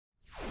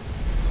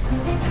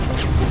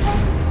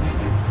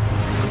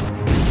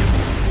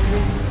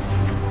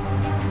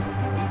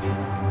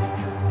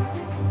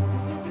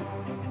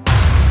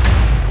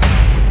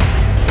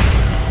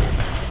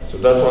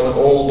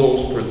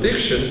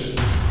contradictions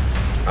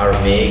are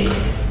make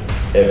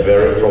a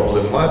very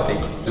problematic.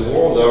 The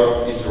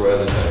order is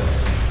really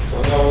tanks.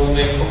 So now we'll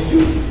make from you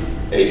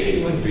a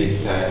human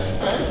being tanks.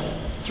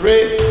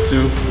 3,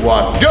 2,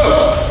 1,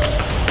 go!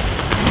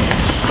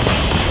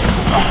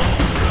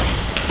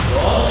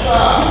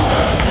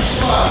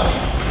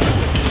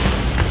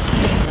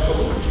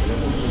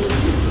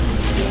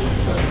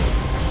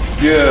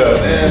 Good,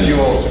 and you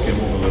also can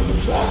move a little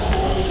bit back,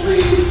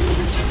 please.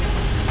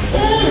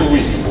 And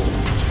reasonable.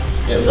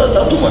 Yeah,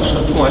 not too much,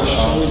 not too much.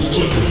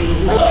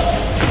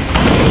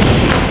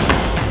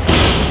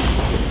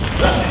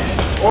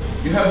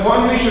 You have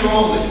one mission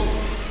only.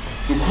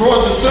 To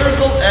cross the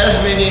circle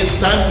as many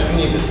times as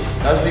needed.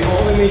 That's the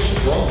only mission.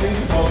 Don't think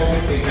about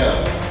anything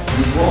else.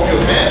 You broke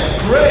your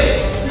hand. Great!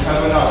 You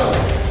have another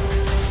one.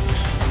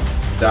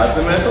 That's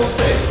the mental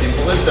state.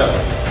 Simple as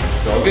that.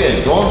 So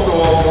again, don't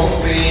talk,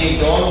 don't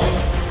think, don't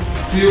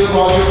feel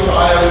about your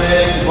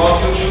tiredness, about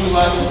your shoe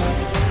laces.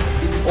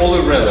 It's all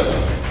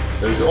irrelevant.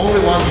 There's only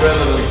one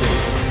relevant thing.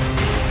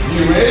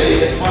 Be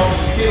ready as fast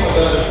as you can on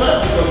the other side,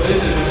 because then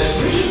there's the next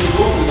mission to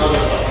go to the other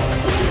side.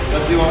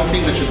 That's the only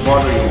thing that should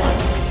bother your mind.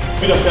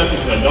 Wieder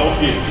fertig sein, darum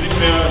geht es. Nicht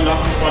mehr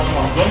lachen, Quatsch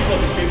machen, sonst was.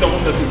 Es geht darum,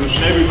 dass ihr so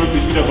schnell wie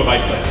möglich wieder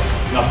bereit seid,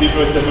 nachdem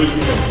ihr euch da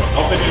durchgekämpft habt.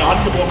 Auch wenn ihr eine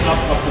Hand gebrochen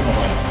habt, habt ihr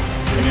noch eine.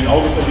 Wenn ihr ein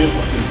Auge verliert,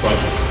 habt ihr ein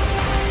zweites.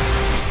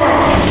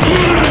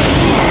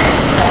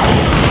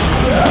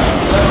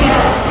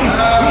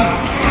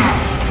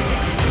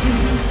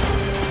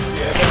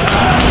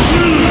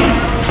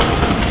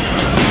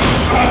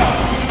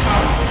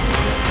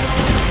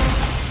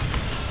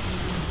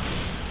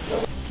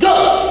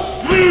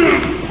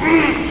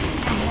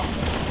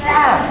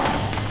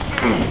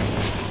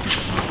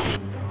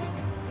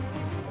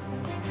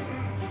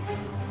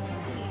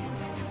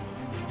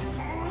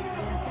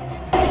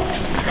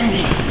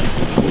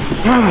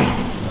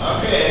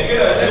 Okay,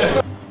 good.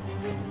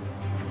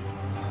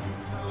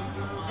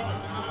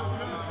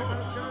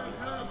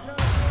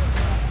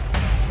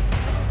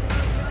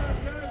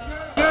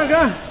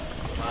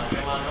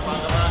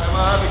 Come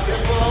on, be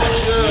careful.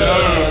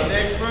 Good.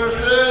 Next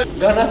person.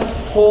 Gonna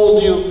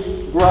hold you,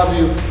 grab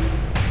you.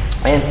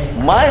 And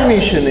my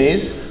mission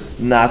is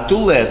not to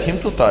let him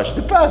to touch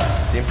the pad.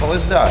 Simple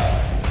as that.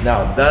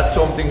 Now, that's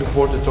something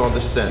important to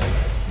understand.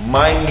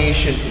 My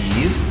mission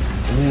is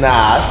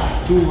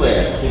not to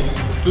let him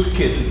to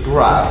hit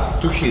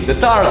the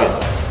target.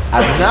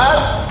 I'm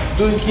not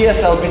doing,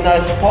 yes, I'll be a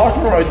nice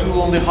partner, I do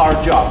only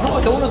hard job. No,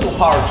 I don't want to do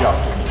hard job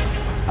to me.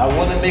 I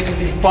want to make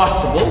it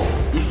impossible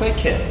if I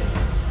can.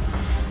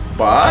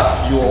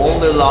 But you're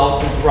only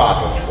allowed to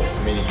grab, of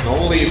course, meaning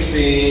no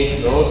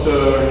lifting, no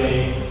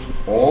turning,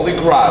 only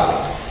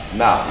grabbing.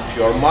 Now, if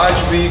you are much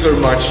bigger,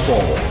 much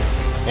stronger,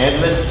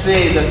 and let's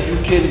say that you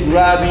can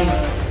grab him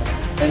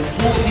and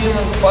pull him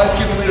 5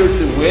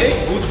 kilometers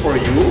away, good for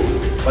you.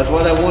 But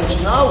what I want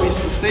now is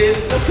to stay,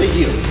 let's say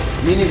here,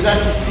 meaning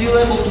that he's still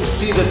able to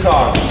see the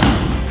target.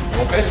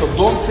 Okay, so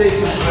don't take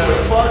him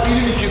very far,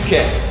 even if you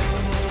can.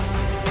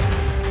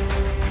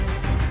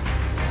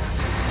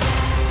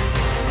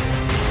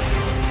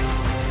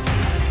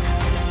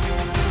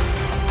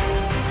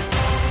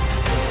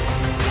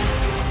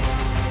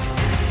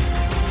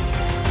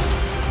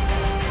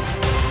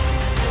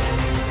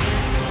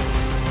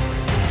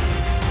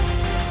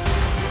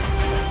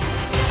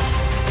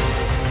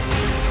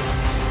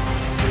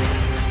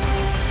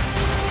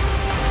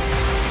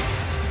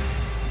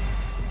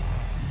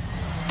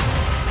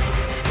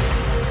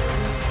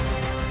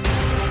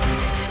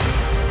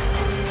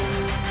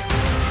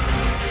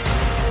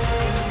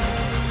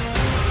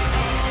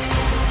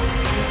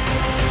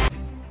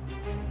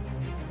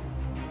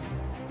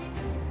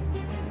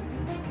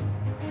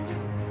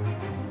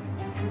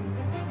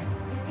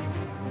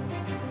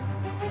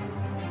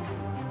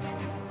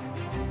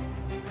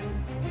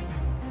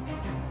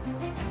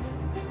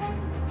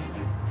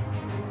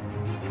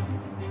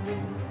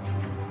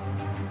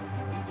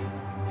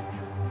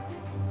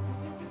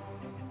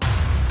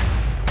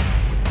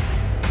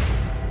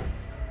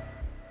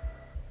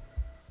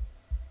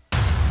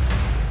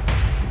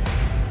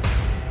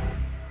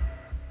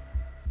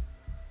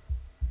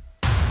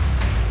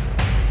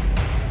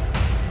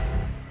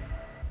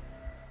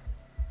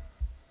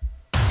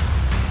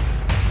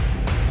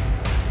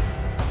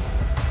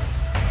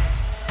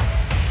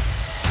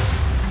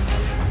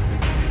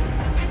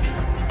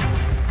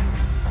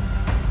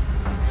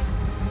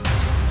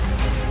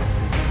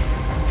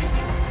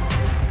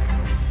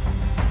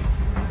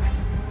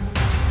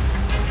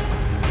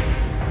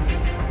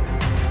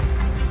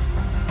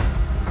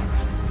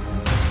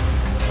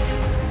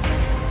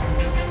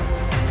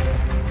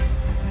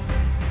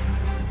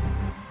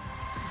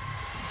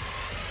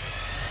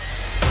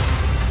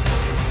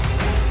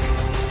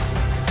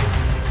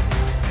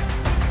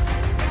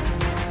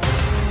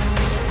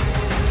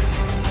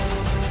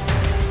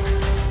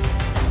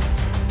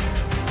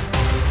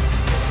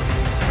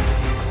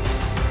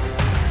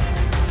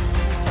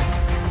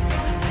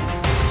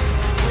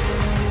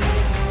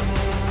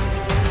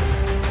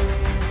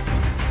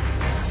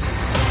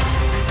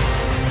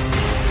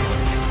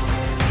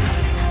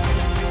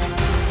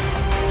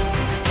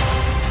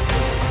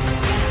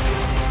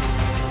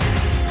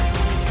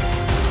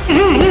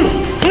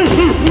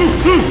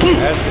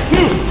 That's it.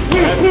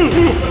 That's it.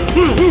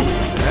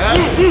 That's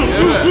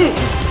it.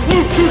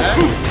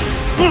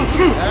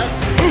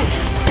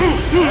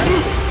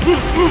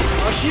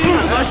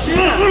 Maschine,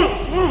 Maschine.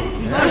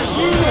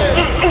 Maschine.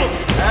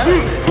 That's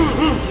it.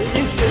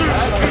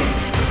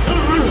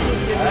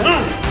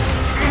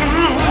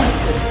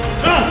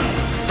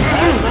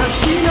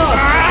 Maschine.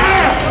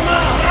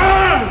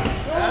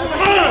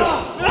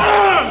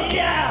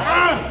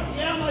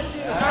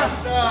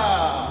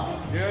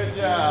 Good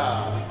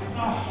job.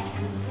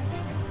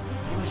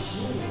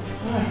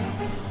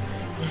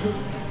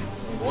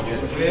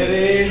 Get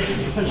ready.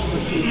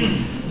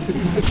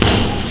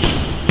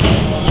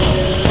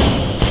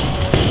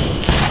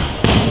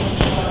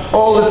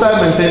 All the time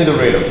maintain the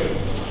rhythm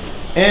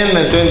and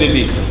maintain the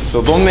distance.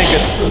 So don't make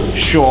it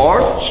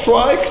short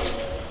strikes,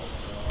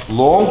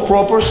 long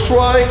proper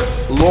strike,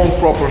 long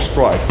proper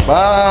strike.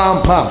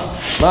 Bam, bam,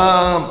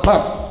 bam,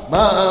 bam,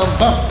 bam,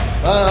 bam,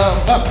 bam,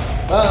 bam,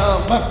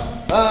 bam,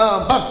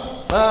 bam, bam, bam,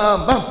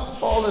 bam, bam.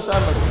 All the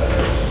time.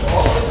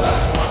 All the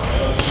time.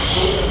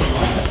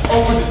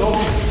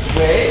 Opposite.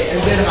 Sway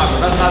and then hammer.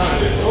 That's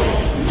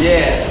hammer.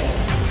 Yeah.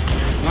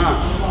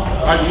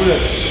 I do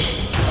it.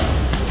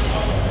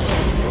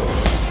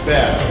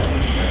 There.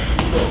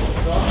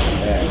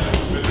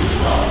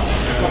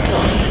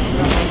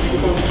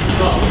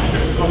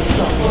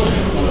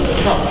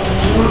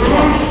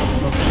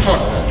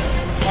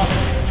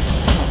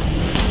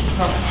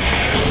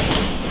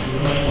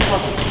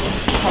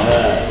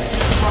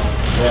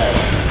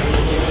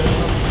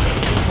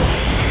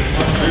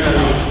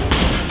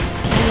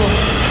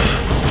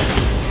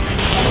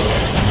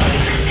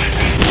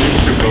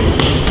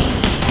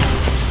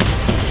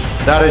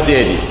 That is the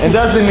idea, and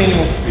that's the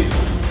minimum speed.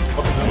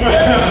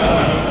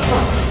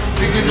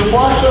 Because the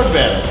faster,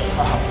 better.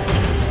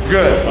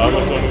 Good.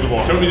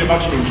 Show me the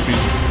maximum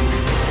speed.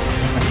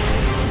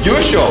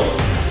 You show.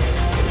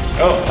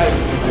 Oh,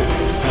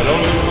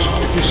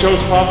 if he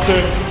shows faster,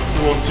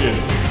 you won't see it.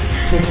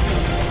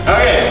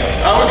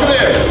 Okay, are we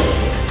clear?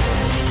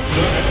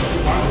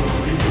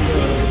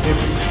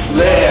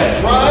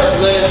 Left, right,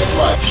 left,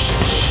 right.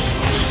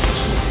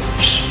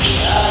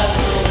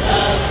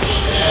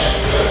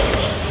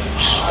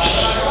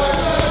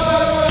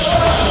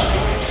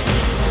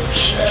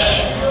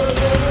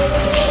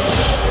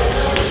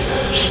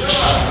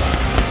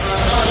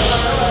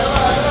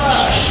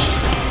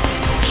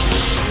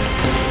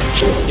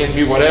 Can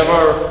be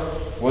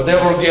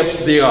whatever gaps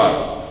they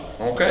are,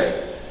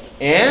 okay?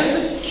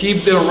 And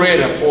keep the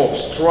rhythm of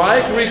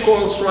strike,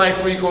 recoil,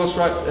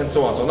 strike, and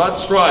so on. So not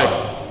strike,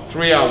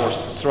 3 hours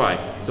strike.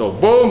 So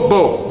boom,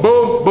 boom,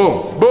 boom,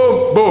 boom,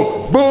 boom,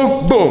 boom,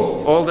 boom,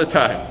 boom, all the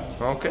time,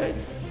 okay?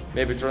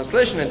 Maybe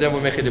translation and then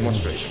we make a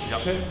demonstration. Ja.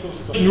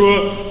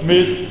 Nur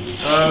mit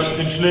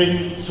den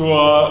Schlägen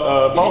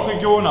zur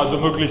Bauchregion, also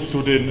möglichst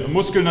zu den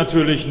Muskeln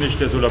natürlich,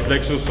 nicht der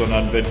Solarplexus,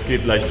 sondern wenn es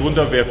geht leicht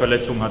runter. Wer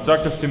Verletzungen hat,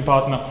 sagt es dem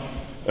Partner.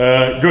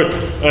 Gut.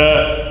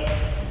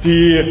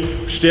 Die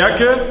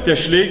Stärke der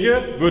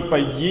Schläge wird bei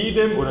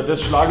jedem, oder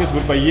des Schlages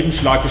wird bei jedem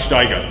Schlag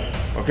gesteigert.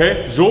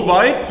 Okay? So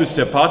weit, bis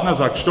der Partner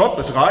sagt, stopp,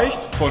 es reicht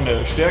von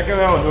der Stärke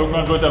her, und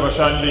irgendwann wird er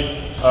wahrscheinlich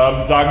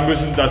sagen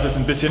müssen, dass es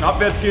ein bisschen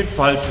abwärts geht,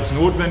 falls es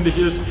notwendig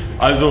ist.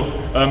 Also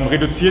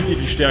reduziert ihr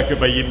die Stärke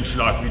bei jedem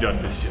Schlag wieder ein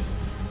bisschen.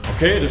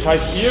 Okay? Das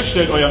heißt, ihr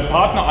stellt euren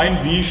Partner ein,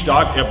 wie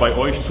stark er bei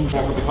euch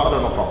zuschlägt.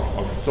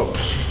 Okay. So.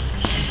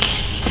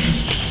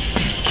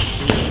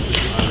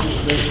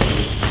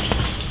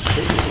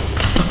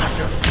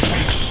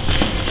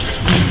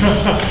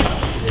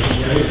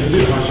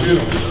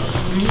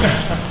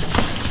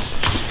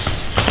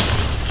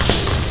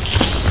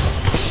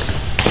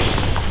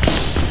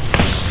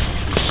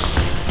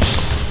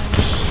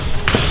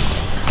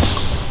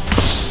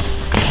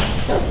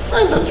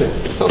 And that's it.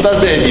 So that's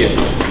the idea.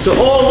 So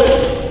all the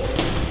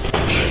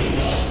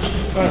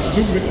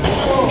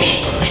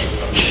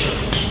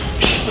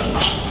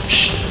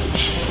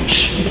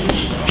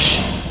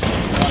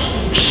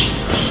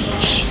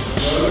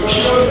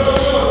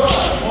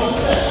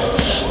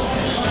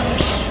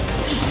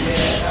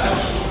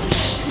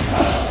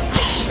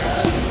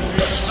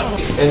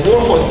and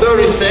go for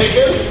 30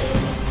 seconds,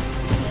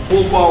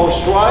 full power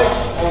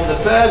strikes on the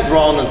pad,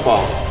 ground and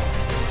power.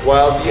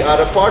 While the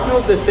other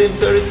partners, the same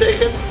 30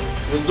 seconds,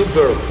 will do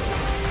burpees.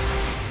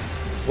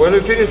 When we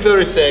finish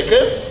 30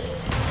 seconds,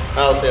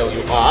 I'll tell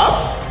you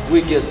up,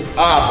 we get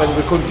up and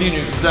we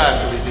continue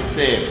exactly the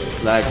same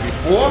like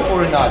before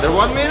for another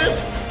 1 minute.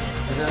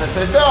 And then I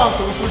sit down,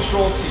 so we switch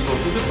roles, you go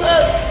to the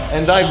pad,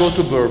 and I go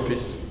to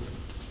burpees.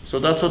 So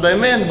that's what I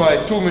meant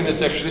by 2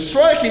 minutes actually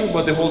striking,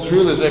 but the whole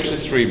drill is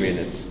actually 3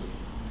 minutes.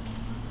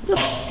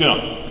 Genau,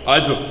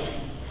 also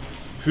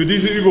für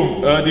diese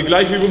Übung die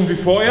gleiche Übung wie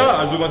vorher,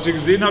 also was ihr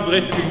gesehen habt,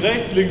 rechts gegen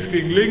rechts, links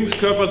gegen links,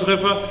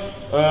 Körpertreffer.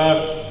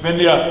 Wenn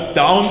ihr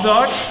down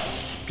sagt,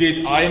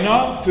 geht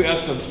einer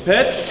zuerst ans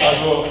Pad,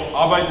 also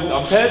arbeitet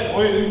am Pad,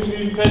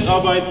 irgendwie im Pad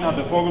arbeiten, hat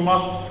er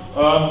vorgemacht.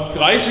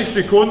 30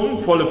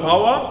 Sekunden, volle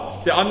Power,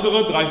 der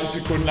andere 30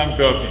 Sekunden lang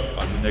Burpees,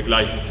 also in der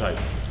gleichen Zeit,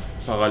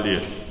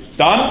 parallel.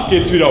 Dann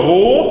geht es wieder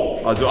hoch,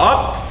 also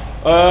ab.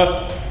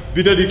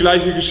 Wieder die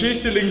gleiche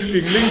Geschichte, links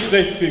gegen links,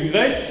 rechts gegen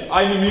rechts,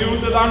 1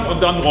 Minute lang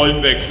und dann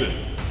Rollenwechsel.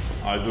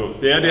 Also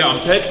der am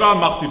Pad war,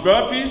 macht die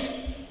Burpees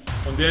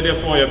und der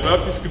vorher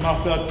Burpees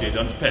gemacht hat, geht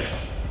ans Pad.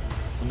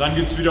 Und dann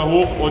geht es wieder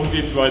hoch und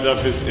geht es weiter,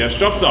 bis er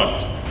Stopp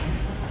sagt.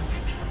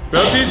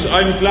 Burpees,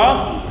 allen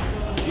klar?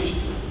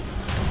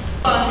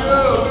 Go,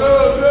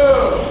 go,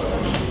 go!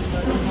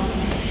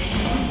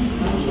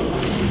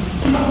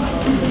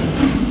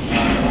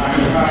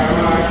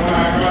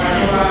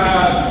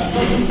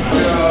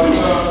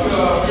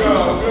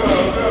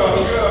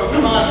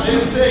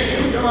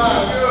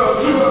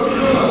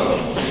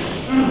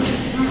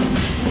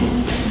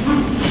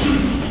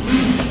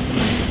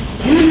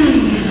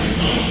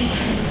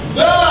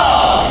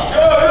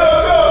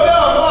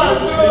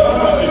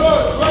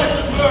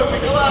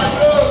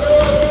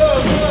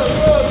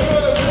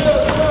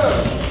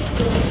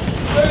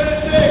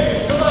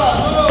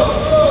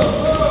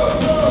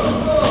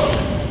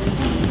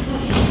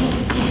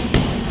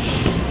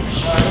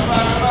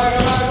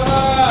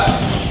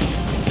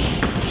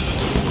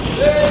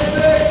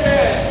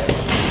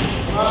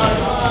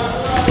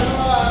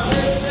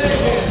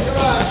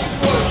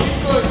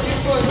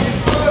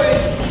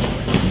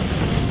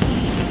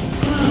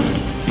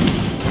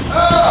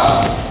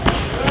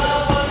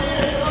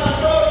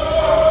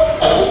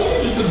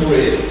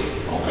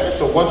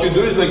 What you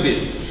do is like this.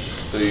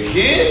 So you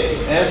hit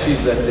and see,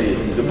 let's say,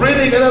 the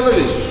breathing and then like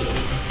this.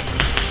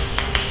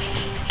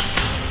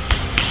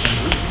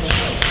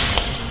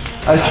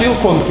 I still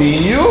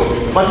continue,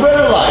 but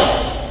very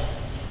light.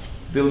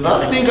 The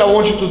last thing I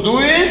want you to do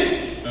is...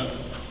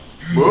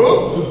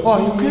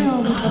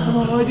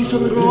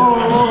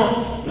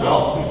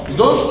 No, you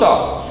don't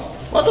stop.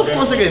 But of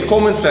course, again,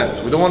 common sense.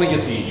 We don't want to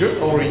get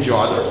injured or injure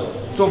others.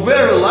 So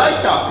very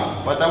light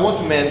tapping, but I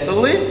want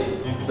mentally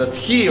that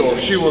he or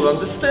she will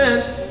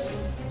understand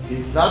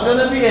it's not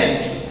gonna be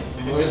empty.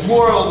 So it's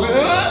more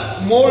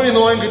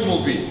annoying it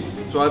will be.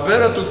 So I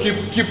better to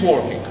keep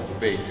working,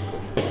 basically.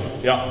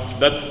 Ja,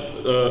 das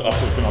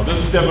genau. Das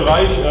ist der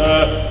Bereich,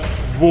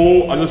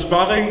 wo, also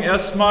Sparring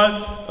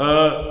erstmal,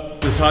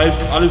 das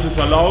heißt, alles ist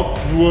erlaubt,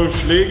 nur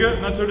Schläge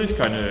natürlich,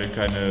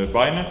 keine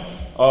Beine.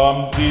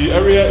 Die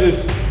Area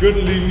ist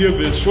Gürtellinie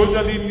bis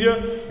Schulterlinie,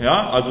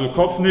 ja, also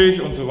Kopf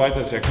nicht und so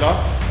weiter, ist ja klar.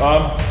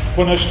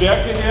 Von der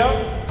Stärke her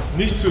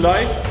nicht zu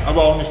leicht,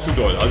 aber auch nicht zu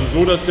doll. Also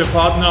so, dass der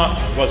Partner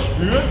was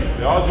spürt,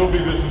 ja, so wie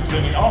wir es im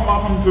Training auch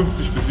machen,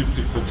 50 bis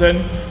 70%,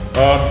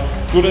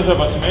 so dass er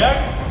was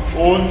merkt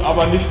und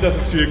aber nicht, dass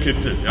es hier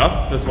kitzelt,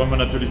 ja, das wollen wir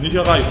natürlich nicht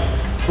erreichen.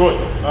 Gut,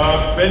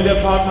 wenn der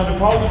Partner eine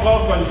Pause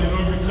braucht, weil ich ihn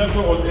irgendwie treffe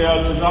und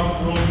er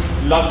zusammenkommt,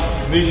 lasst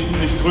nicht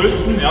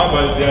trösten, ja,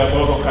 weil der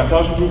braucht auch kein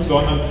Taschentuch,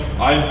 sondern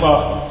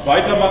einfach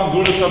weitermachen,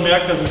 so dass er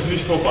merkt, dass es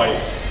nicht vorbei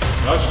ist.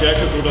 Ja,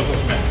 Stärke, so dass er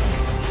es merkt.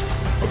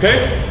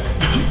 Okay?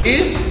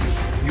 Is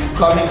you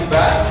coming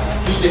back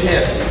to the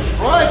head. You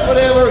strike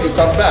whatever, you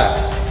come back.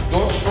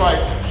 Don't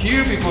strike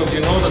here because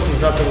you know that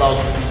it's not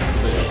allowed to be to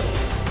the head.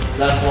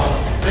 That's one.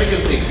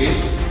 Second thing is,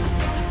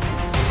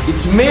 it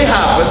may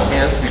happen,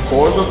 yes,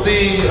 because of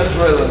the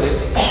adrenaline,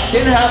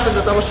 can happen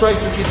that I was trying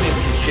to hit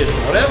maybe his chest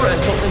or whatever, and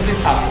something this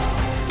happens.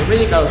 So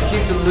meaning I'll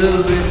hit a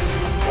little bit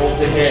of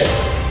the head.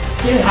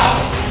 Can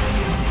happen.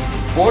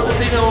 For the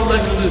thing I would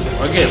like to do is,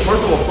 again, first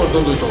of all, of course,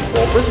 don't do it on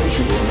purpose, which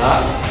you will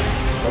not.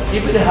 But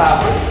if it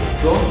happens,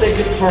 don't take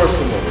it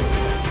personally.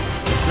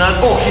 It's not,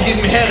 oh, he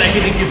hit me head, I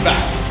hit it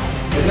back.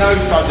 And now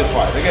you start the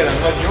fight. Again,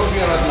 I'm not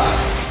joking, I'm not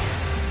laughing.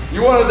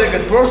 You want to take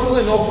it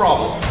personally, no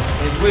problem.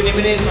 In 20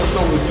 minutes or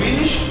so we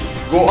finish,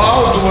 go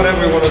out, do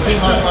whatever you want to do,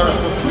 not my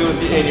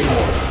responsibility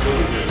anymore.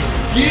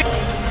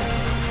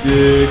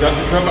 Die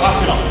ganze Körper, ach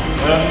genau,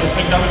 das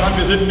fängt damit an,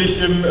 wir sind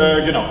nicht im,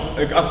 genau,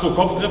 ach so,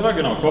 Kopftreffer,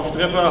 genau,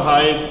 Kopftreffer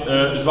heißt,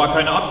 es war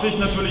keine Absicht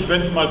natürlich,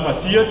 wenn es mal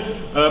passiert,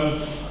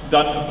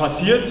 dann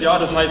passiert es, ja,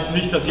 das heißt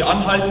nicht, dass ihr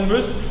anhalten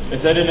müsst,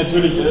 es sei denn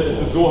natürlich, es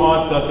ist so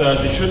hart, dass er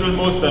sich schütteln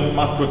muss, dann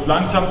macht kurz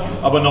langsam,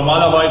 aber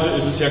normalerweise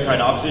ist es ja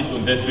keine Absicht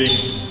und deswegen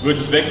wird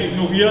es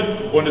wegignoriert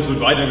und es wird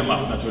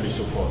weitergemacht natürlich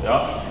sofort,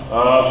 ja.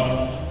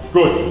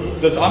 Gut,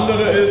 das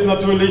andere ist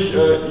natürlich,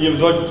 ihr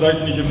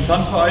seid nicht im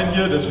Tanzverein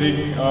hier,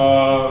 deswegen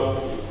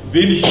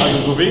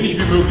so wenig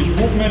wie möglich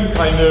Movement,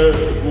 keine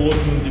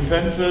großen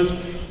Defenses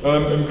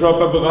im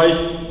Körperbereich,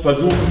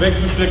 versuchen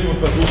wegzustecken und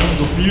versuchen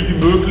so viel wie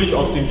möglich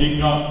auf den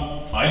Gegner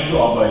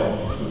einzuarbeiten,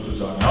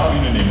 sozusagen, ja, wie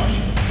eine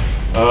Nähmaschine.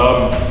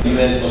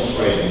 Mental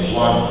training,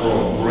 one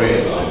from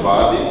brain and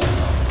body,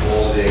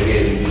 all the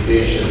again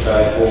meditation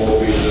type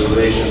of,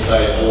 visualization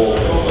type of,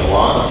 and so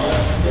on,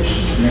 which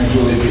is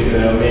usually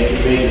make it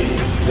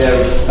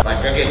very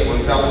like again, for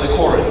example, the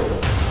corridor.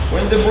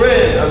 When the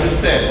brain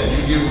understands, when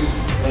you give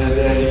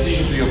the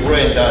decision to your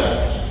brain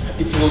that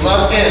it will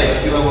not end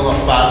until I will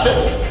not pass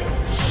it,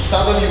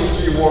 suddenly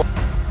you work.